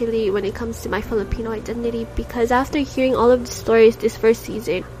 especially when it comes to my Filipino identity, because after hearing all of the stories this first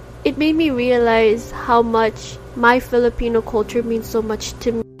season, it made me realize how much my Filipino culture means so much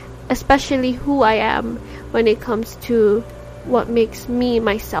to me, especially who I am when it comes to what makes me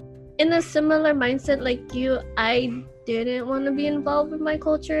myself. In a similar mindset like you, I didn't want to be involved with my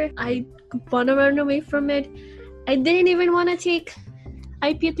culture. I want to run away from it. I didn't even want to take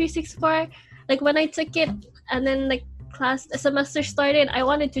IP364. Like when I took it and then like the semester started, I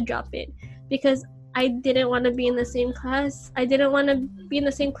wanted to drop it because I didn't want to be in the same class. I didn't want to be in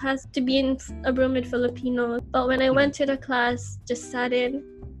the same class to be in a room with Filipinos. But when I went to the class, just sat in,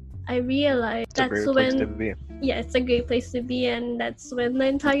 I realized it's a that's great place to when, be. yeah, it's a great place to be, and that's when the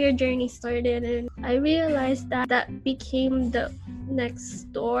entire journey started. And I realized that became the next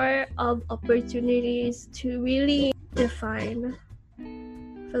door of opportunities to really define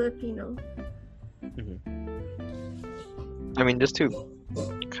Filipino. I mean, just to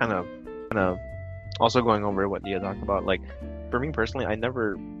kind of also going over what you talked about, like, for me personally, I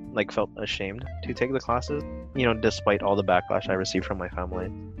never like felt ashamed to take the classes, you know, despite all the backlash I received from my family.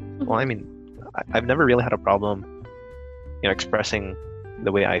 Well, I mean, I've never really had a problem, you know, expressing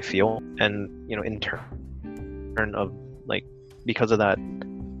the way I feel, and you know, in turn of like, because of that,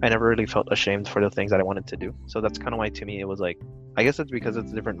 I never really felt ashamed for the things that I wanted to do. So that's kind of why, to me, it was like, I guess it's because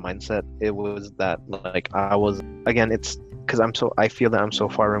it's a different mindset. It was that, like, I was, again, it's because I feel that I'm so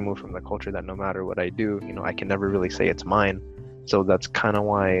far removed from the culture that no matter what I do, you know, I can never really say it's mine. So that's kind of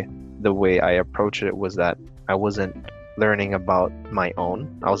why the way I approached it was that I wasn't learning about my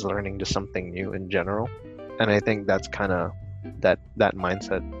own. I was learning just something new in general. And I think that's kind of, that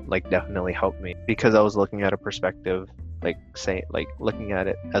mindset, like, definitely helped me, because I was looking at a perspective, like, looking at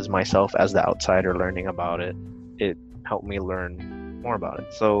it as myself, as the outsider learning about it. It helped me learn more about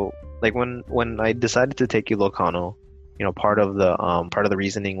it. So like when I decided to take Ilocano, you know, part of the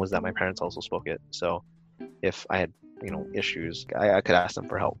reasoning was that my parents also spoke it. So if I had, you know, issues, I could ask them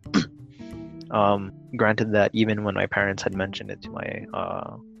for help. Granted that even when my parents had mentioned it to my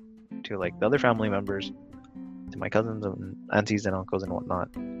to like the other family members, to my cousins and aunties and uncles and whatnot,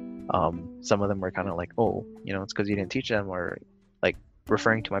 some of them were kind of like, oh, you know, it's because you didn't teach them, or like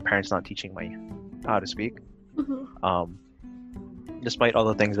referring to my parents not teaching me how to speak. Despite all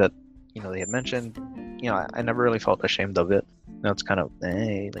the things that, you know, they had mentioned, you know, I never really felt ashamed of it. You know, it's kind of,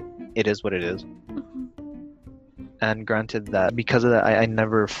 like, it is what it is. And granted that because of that, I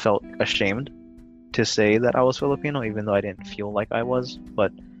never felt ashamed to say that I was Filipino, even though I didn't feel like I was.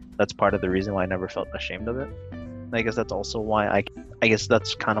 But that's part of the reason why I never felt ashamed of it. And I guess that's also why I guess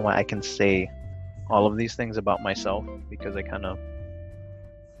that's kind of why I can say all of these things about myself, because I kind of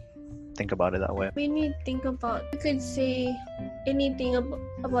think about it that way. Made me think about, you could say anything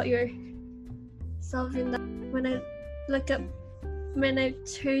about yourself in that. When I look up, when I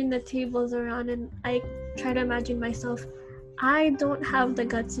turn the tables around and I try to imagine myself, I don't have the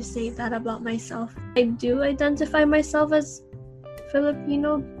guts to say that about myself. I do identify myself as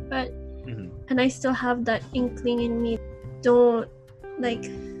Filipino, but and I still have that inkling in me. Don't, like,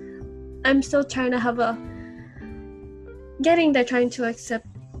 I'm still trying to have getting there, trying to accept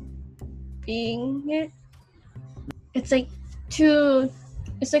being it. It's like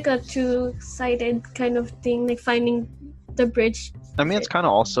a two-sided kind of thing, like finding the bridge. I mean, it's kind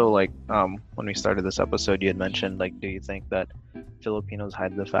of also like, when we started this episode, you had mentioned, like, do you think that Filipinos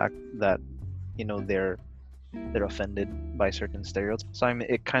hide the fact that, you know, they're offended by certain stereotypes? So I mean,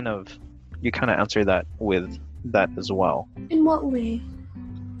 you kind of answer that with that as well. In what way?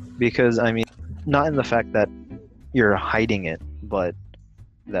 Because I mean, not in the fact that you're hiding it, but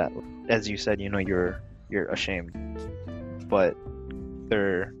that, as you said, you know, you're ashamed. But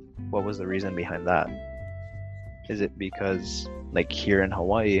what was the reason behind that? Is it because, like, here in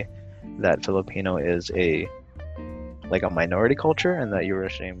Hawaii, that Filipino is a minority culture, and that you're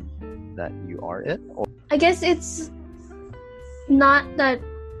ashamed that you are it? Or... I guess it's not that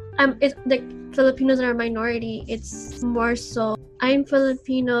the Filipinos are a minority. It's more so I'm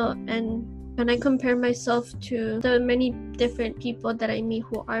Filipino, and when I compare myself to the many different people that I meet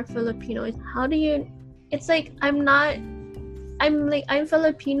who are Filipino, it's like I'm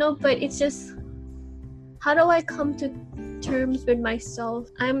Filipino, but it's just, how do I come to terms with myself?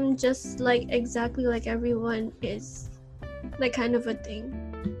 I'm just like exactly like everyone is, like, kind of a thing,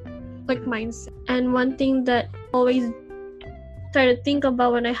 like mindset. And one thing that I always try to think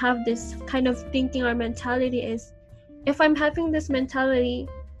about when I have this kind of thinking or mentality is, if I'm having this mentality,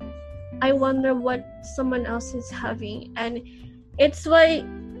 I wonder what someone else is having. And it's like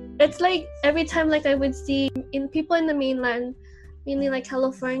every time, like, I would see in people in the mainland, mainly like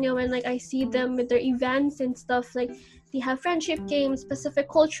California, when like I see them with their events and stuff, like they have friendship games, specific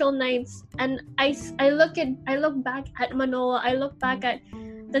cultural nights, and I look back at Manoa, I look back at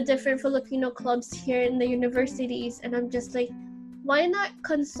the different Filipino clubs here in the universities, and I'm just like, why not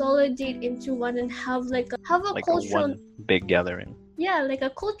consolidate into one and have a cultural, one big gathering? Yeah, like a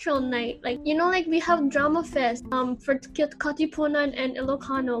cultural night. Like, you know, like we have Drama Fest for Katipunan and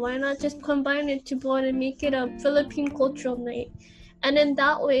Ilocano. Why not just combine it to go and make it a Philippine cultural night? And in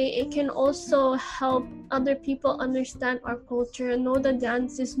that way, it can also help other people understand our culture, know the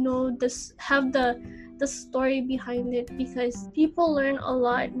dances, have the story behind it, because people learn a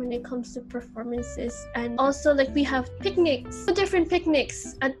lot when it comes to performances. And also, like, we have picnics, different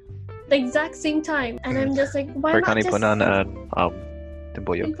picnics at the exact same time, and I'm just like, why not just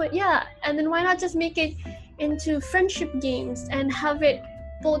Tempoyog. Yeah, and then why not just make it into friendship games and have it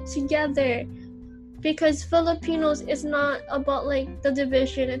both together? Because Filipinos is not about like the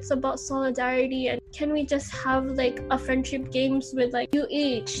division, it's about solidarity. And can we just have like a friendship games with like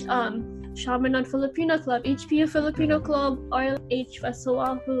UH, Shamanan Filipino Club, HPU Filipino Club, or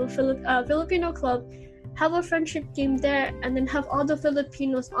HFSOAHU Filipino Club, have a friendship game there, and then have all the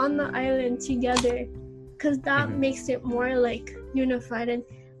Filipinos on the island together, because that makes it more like unified, and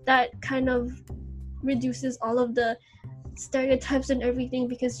that kind of reduces all of the stereotypes and everything,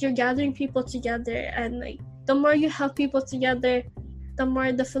 because you're gathering people together, and like the more you have people together, the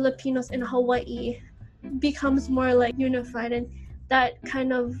more the Filipinos in Hawaii becomes more like unified, and that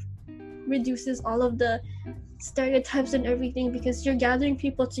kind of reduces all of the stereotypes and everything, because you're gathering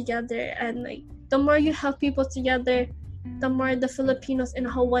people together, and like the more you have people together, the more the Filipinos in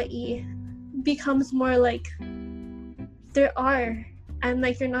Hawaii becomes more like there are, and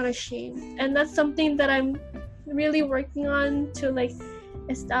like you're not ashamed. And that's something that I'm really working on to like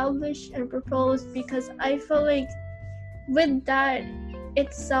establish and propose, because I feel like with that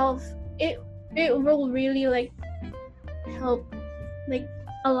itself, it will really like help like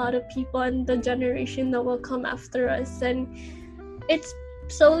a lot of people and the generation that will come after us. And it's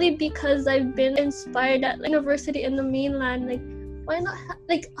solely because I've been inspired at like, university in the mainland. Like, why not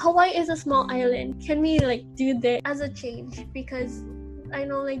like Hawaii is a small island. Can we like do that as a change? Because I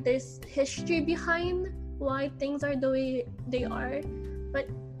know like there's history behind why things are the way they are, but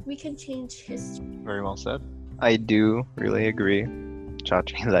we can change history. Very well said. I do really agree,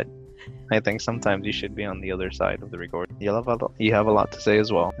 Chachi, that I think sometimes you should be on the other side of the recording. You have a lot to say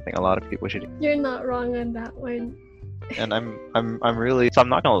as well. I think a lot of people should. You're not wrong on that one. And I'm really, so I'm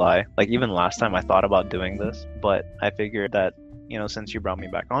not gonna lie, like even last time I thought about doing this, but I figured that, you know, since you brought me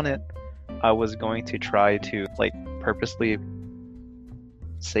back on it, I was going to try to like purposely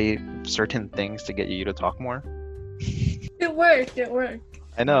say certain things to get you to talk more. It worked.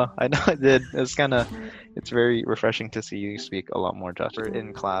 I know it did. It's very refreshing to see you speak a lot more, Josh.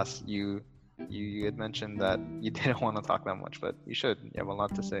 In class, you had mentioned that you didn't want to talk that much, but you should. You have a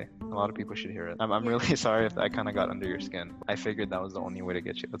lot to say. A lot of people should hear it. I'm really sorry if that kind of got under your skin. I figured that was the only way to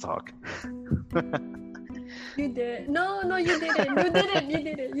get you to talk. You did. No, you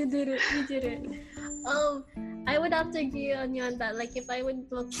didn't. You did it. I would have to agree on you on that. Like, if I would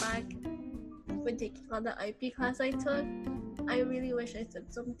look back with taking all the IP class I took, I really wish I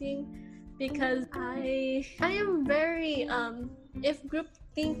said something, because I am very if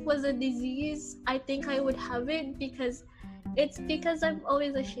groupthink was a disease, I think I would have it, because I'm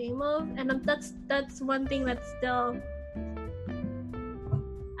always ashamed of, and that's one thing that's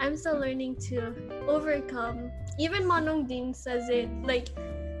I'm still learning to overcome. Even Manong Dean says it, like,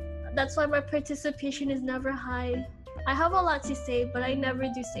 that's why my participation is never high. I have a lot to say, but I never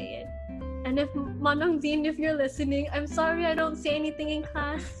do say it. And if Manong Dean, if you're listening, I'm sorry I don't say anything in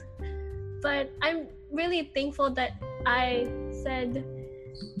class. But I'm really thankful that I said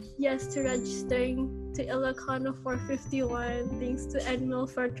yes to registering to Ilocano 451. Thanks to Edmil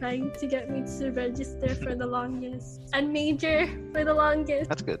for trying to get me to register for the longest and major for the longest.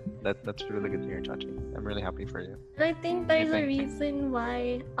 That's good. That's really good to hear, Chachi. I'm really happy for you. And I think there's a reason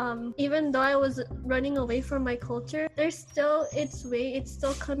why, even though I was running away from my culture, there's still its way. It's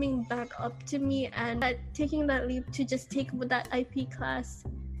still coming back up to me, and taking that leap to just take that IP class,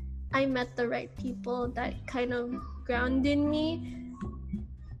 I met the right people that kind of grounded me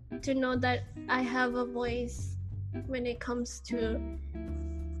to know that I have a voice when it comes to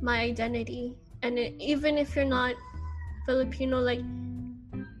my identity. And even if you're not Filipino, like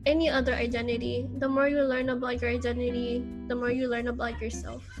any other identity, the more you learn about your identity, the more you learn about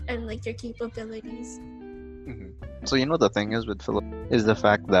yourself and like your capabilities. Mm-hmm. So you know the thing is with Philip is the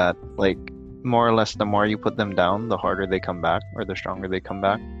fact that like more or less the more you put them down, the harder they come back, or the stronger they come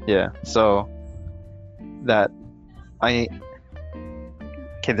back. Yeah. So that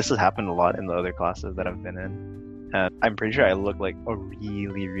this has happened a lot in the other classes that I've been in, and I'm pretty sure I look like a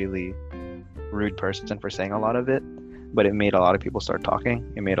really, really rude person for saying a lot of it, but it made a lot of people start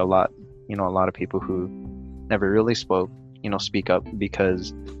talking. It made a lot of people who never really spoke, speak up,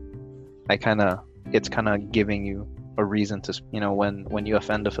 because it's kind of giving you a reason to, when you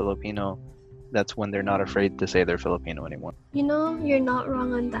offend a Filipino, that's when they're not afraid to say they're Filipino anymore. You're not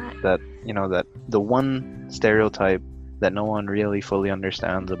wrong on that. That the one stereotype that no one really fully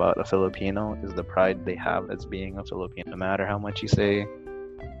understands about a Filipino is the pride they have as being a Filipino. No matter how much you say,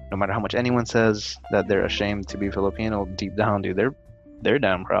 no matter how much anyone says that they're ashamed to be Filipino, deep down, dude, they're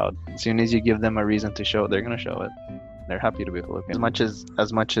damn proud. As soon as you give them a reason to show it, they're gonna show it. They're happy to be Filipino.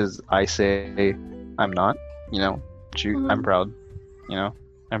 As much as I say I'm not, I'm proud.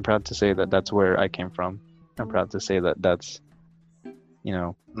 I'm proud to say that that's where I came from. I'm proud to say that that's,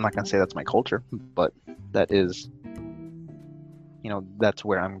 I'm not gonna say that's my culture, but that is, that's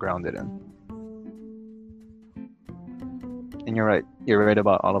where I'm grounded in. And you're right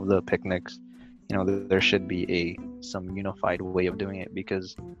about all of the picnics. There should be some unified way of doing it,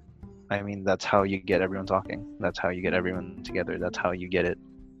 because that's how you get everyone talking. That's how you get everyone together. That's how you get it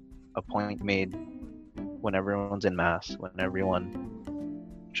a point made when everyone's in mass, when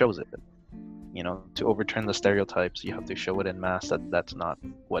everyone shows it. To overturn the stereotypes, you have to show it in mass that's not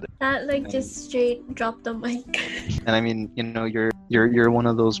what it is. Just straight drop the mic. And you're one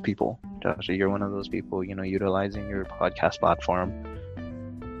of those people, Joshua. You're one of those people, utilizing your podcast platform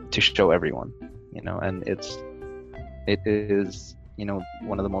to show everyone, and it is,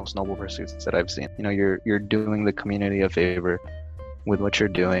 one of the most noble pursuits that I've seen. You're doing the community a favor with what you're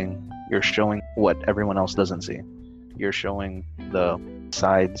doing. You're showing what everyone else doesn't see. You're showing the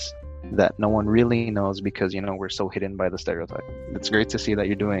sides that no one really knows, because we're so hidden by the stereotype. It's great to see that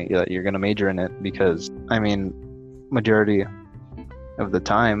you're going to major in it, because majority of the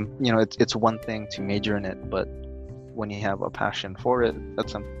time, it's one thing to major in it, but when you have a passion for it,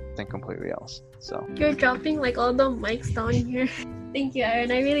 that's something completely else. So you're dropping like all the mics down here. Thank you,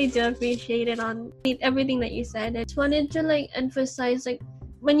 Aaron. I really do appreciate it on everything that you said. I just wanted to like emphasize like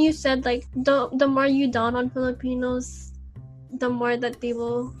when you said like the more you down on Filipinos, the more that they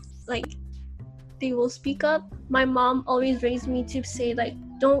will speak up. My mom always raised me to say like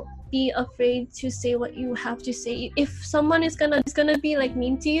don't be afraid to say what you have to say. If someone is gonna be like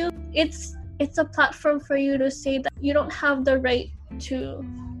mean to you, it's a platform for you to say that you don't have the right to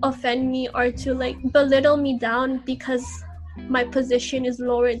offend me or to like belittle me down because my position is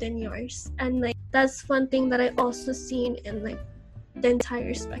lower than yours. And like that's one thing that I also seen in like the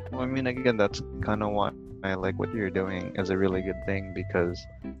entire spectrum. Well, I mean, again, that's kind of what I like. What you're doing is a really good thing because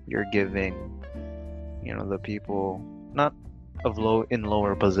you're giving, you know, the people not of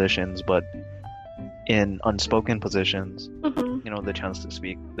lower positions, but in unspoken positions, you know, the chance to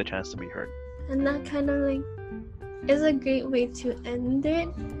speak, the chance to be heard. And that kind of like is a great way to end it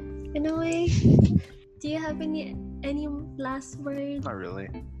in a way. Do you have any last words? Not really.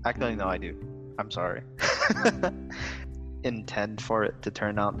 Actually, no, I do. I'm sorry. Intend for it to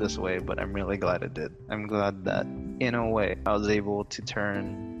turn out this way, but I'm really glad it did. I'm glad that in a way I was able to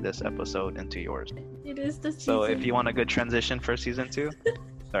turn this episode into yours. It is the season. So if you want a good transition for season 2,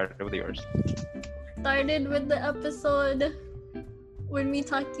 start with yours. Started with the episode with me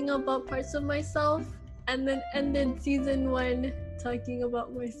talking about parts of myself, and then ended season 1 talking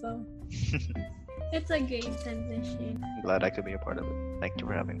about myself. It's a great transition. I'm glad I could be a part of it. Thank you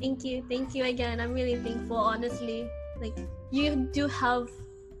for having me. Thank you again. I'm really thankful, honestly. Like, you do have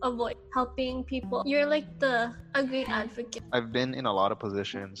a voice helping people. You're like a great advocate. I've been in a lot of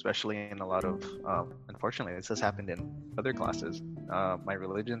positions, especially in a lot of, unfortunately, this has happened in other classes. My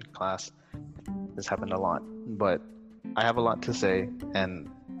religion class, this happened a lot. But I have a lot to say, and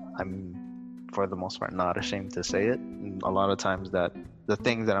I'm, for the most part, not ashamed to say it. And a lot of times that the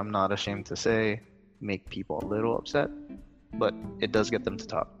things that I'm not ashamed to say make people a little upset, but it does get them to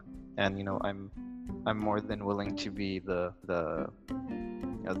talk. And, you know, I'm more than willing to be the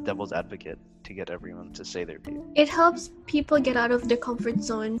devil's advocate to get everyone to say their piece. It helps people get out of their comfort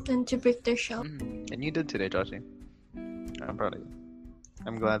zone and to break their shell. And you did today, Joshi. I'm proud of you.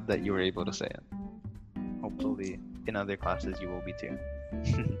 I'm glad that you were able to say it. Hopefully, in other classes, you will be too.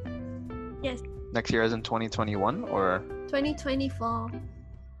 Yes. Next year, as in 2021 or 2020 fall.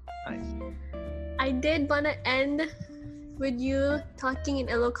 Nice. I did want to end with you talking in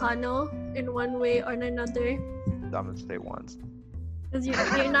Ilocano in one way or another. I'm gonna say once. Because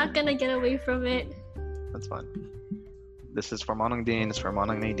you're not gonna get away from it. That's fine. This is for Manong Dean, it's for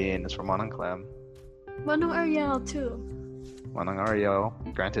Manong Nadine, it's for Manong Clem. Manong Ariel too. Manong Ariel.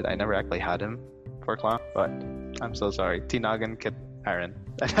 Granted, I never actually had him for class, but I'm so sorry. Tinagan Kit Aaron.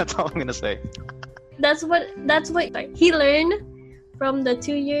 That's all I'm gonna say. That's what he learned from the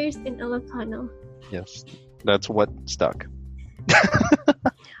 2 years in Ilocano. Yes, that's what stuck.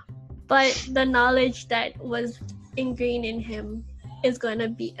 But the knowledge that was ingrained in him is gonna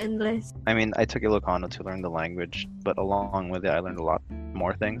be endless. I mean, I took Ilocano to learn the language, but along with it, I learned a lot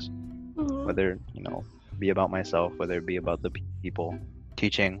more things. Whether, you know, be about myself, whether it be about the people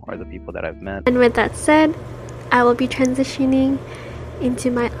teaching or the people that I've met. And with that said, I will be transitioning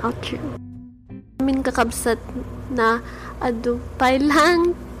into my outro. Amin kakabsat na adupay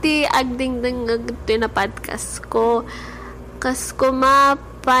lang ti agdingding na podcast ko. Kas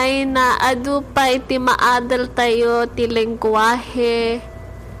kumapay na adupay ti maadal tayo ti lengguwahe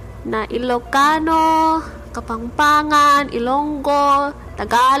na Ilocano, Kapampangan, Ilonggo,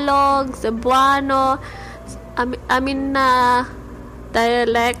 Tagalog, Cebuano, amin na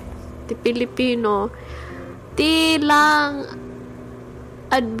dialect ti Pilipino. Ti lang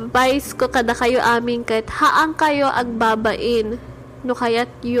advice ko kada kayo amin kahit haang kayo agbabain no kayat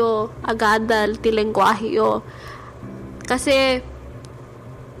yo agadal ti lengguwahe yo. Kasi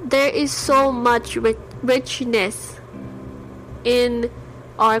there is so much richness in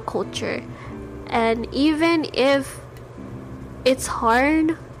our culture, and even if it's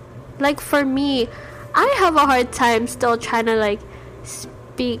hard, like for me, I have a hard time still trying to like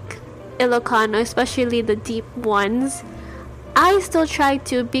speak Ilocano, especially the deep ones. I still try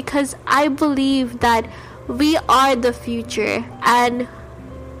to because I believe that we are the future, and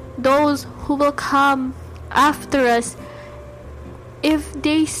those who will come after us, if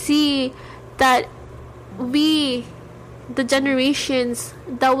they see that we, the generations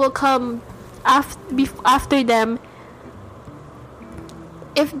that will come after them,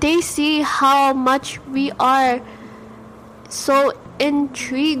 if they see how much we are so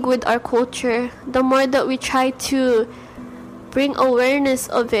intrigued with our culture, the more that we try to bring awareness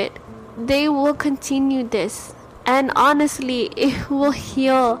of it, they will continue this. And honestly, it will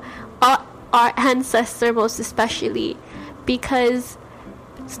heal our ancestors most especially, because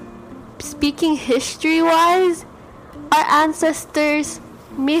speaking history-wise, our ancestors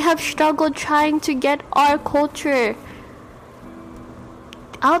may have struggled trying to get our culture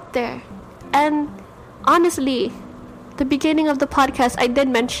out there. And honestly, the beginning of the podcast, I did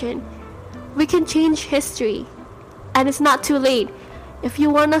mention we can change history, and it's not too late. If you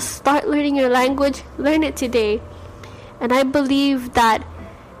want to start learning your language, learn it today. And I believe that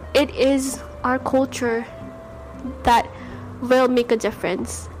it is our culture that will make a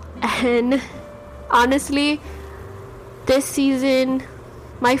difference. And honestly, this season,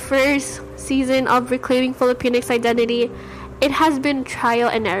 my first season of Reclaiming Filipinx Identity, it has been trial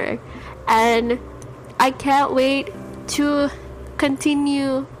and error. And I can't wait to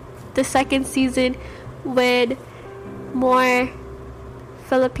continue the second season with more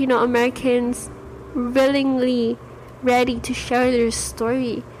Filipino Americans willingly ready to share their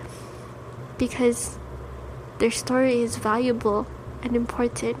story, because their story is valuable and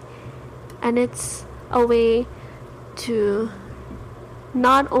important, and it's a way to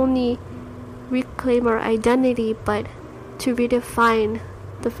not only reclaim our identity but to redefine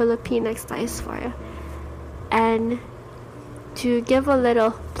the Filipinx diaspora. And to give a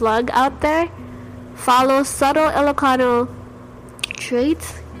little plug out there, follow Subtle Ilocano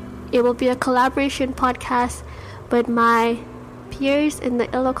Traits. It will be a collaboration podcast with my peers in the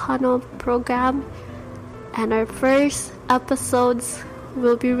Ilocano program, and our first episodes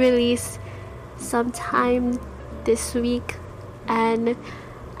will be released sometime this week. And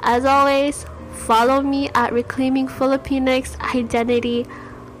as always, follow me at Reclaiming Filipinx Identity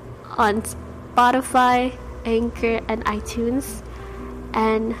on Spotify, Anchor, and iTunes.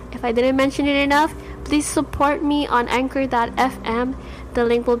 And if I didn't mention it enough, please support me on Anchor.fm. The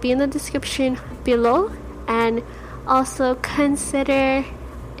link will be in the description below. And also consider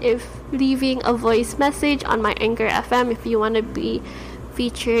leaving a voice message on my Anchor FM if you want to be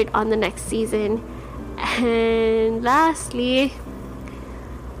featured on the next season. And lastly,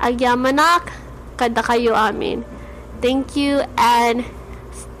 agyamanak kada kayo amin. Thank you, and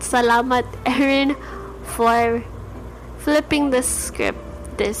salamat, Erin, for flipping the script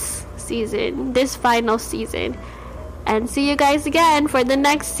this season, this final season. And see you guys again for the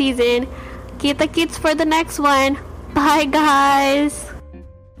next season. Kita-kits for the next one. Bye, guys.